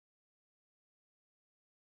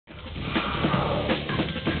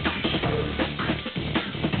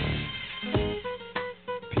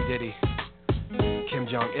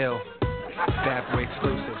Jong Il, Bad Boy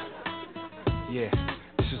exclusive. Yeah,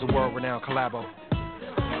 this is a world-renowned collabo.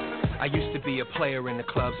 I used to be a player in the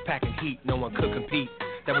clubs, packing heat, no one could compete.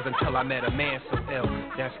 That was until I met a man so ill.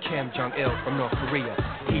 That's Kim Jong Il from North Korea.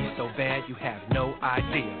 He's so bad you have no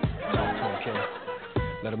idea. Talk to him, Kim.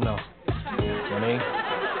 Let him know. You know what I mean?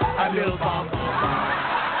 I will bomb.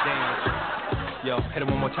 Damn. Yo, hit him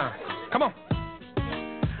one more time. Come on.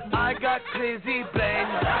 I got crazy brain.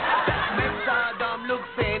 Makes Saddam look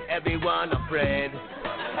sane. Everyone afraid.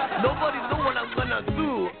 Nobody know what I'm gonna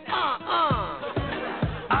do.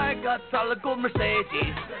 I got solid gold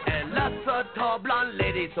Mercedes and lots of tall blonde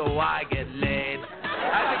ladies, so I get laid.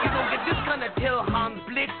 I bet you don't get this kind of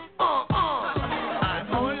Tillham-blick. I'm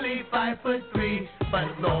only 5'3",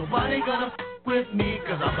 but nobody gonna f with me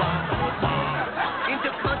 'cause I'm bomb.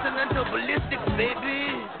 Intercontinental ballistics,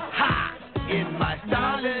 baby. Ha! In my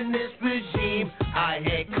Stalinist regime, I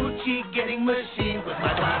hate coochie getting machine with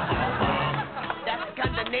my bomb. That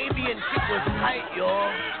Scandinavian chick was tight,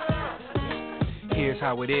 yo. Here's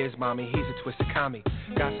how it is, mommy, he's a twisted commie.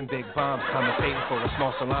 Got some big bombs compensating for a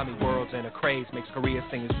small salami. Worlds in a craze, makes Korea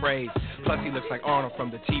sing his praise. Plus he looks like Arnold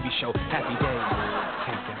from the TV show Happy Days.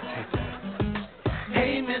 Take that.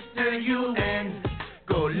 Hey, Mr. UN,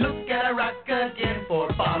 go look at a rock again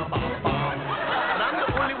for bomb. And I'm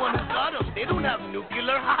the only one who got them. They don't have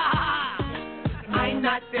nuclear. I'm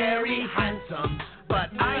not very handsome,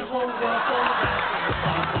 but I hold world for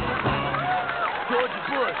ransom. George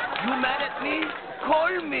Bush, you mad at me?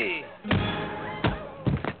 Call me.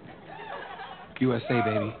 USA,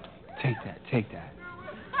 baby. Take that.